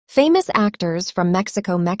Famous Actors from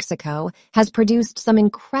Mexico has produced some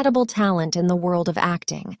incredible talent in the world of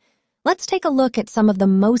acting. Let's take a look at some of the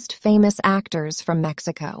most famous actors from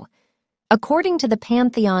Mexico. According to the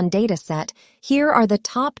Pantheon dataset, here are the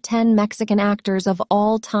top 10 Mexican actors of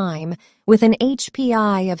all time with an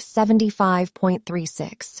HPI of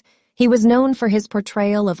 75.36. He was known for his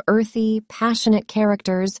portrayal of earthy, passionate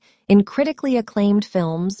characters in critically acclaimed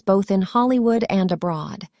films both in Hollywood and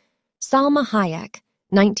abroad. Salma Hayek,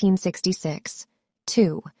 1966.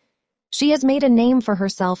 2. She has made a name for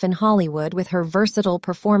herself in Hollywood with her versatile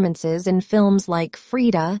performances in films like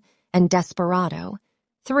Frida and Desperado.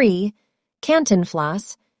 3.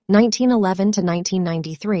 Cantinflas, 1911 to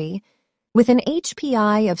 1993. With an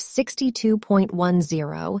HPI of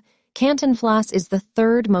 62.10, Cantinflas is the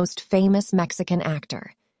third most famous Mexican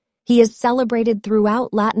actor. He is celebrated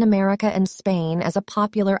throughout Latin America and Spain as a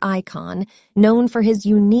popular icon known for his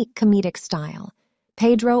unique comedic style.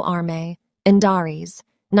 Pedro Arme, Indelible,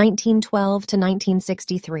 1912 to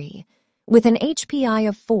 1963. With an HPI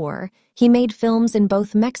of 4, he made films in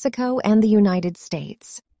both Mexico and the United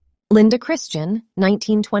States. Linda Christian,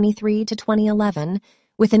 1923 to 2011,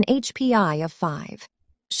 with an HPI of 5.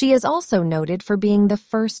 She is also noted for being the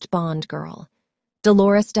first Bond girl.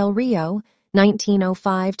 Dolores Del Rio,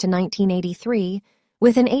 1905 to 1983,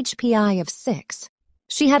 with an HPI of 6.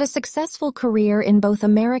 She had a successful career in both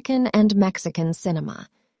American and Mexican cinema.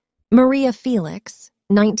 Maria Felix,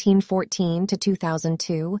 1914 to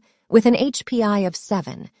 2002, with an HPI of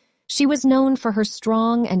 7. She was known for her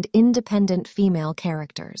strong and independent female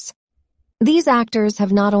characters. These actors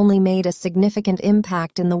have not only made a significant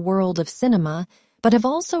impact in the world of cinema, but have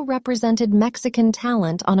also represented Mexican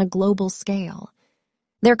talent on a global scale.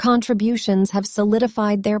 Their contributions have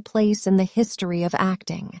solidified their place in the history of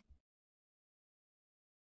acting.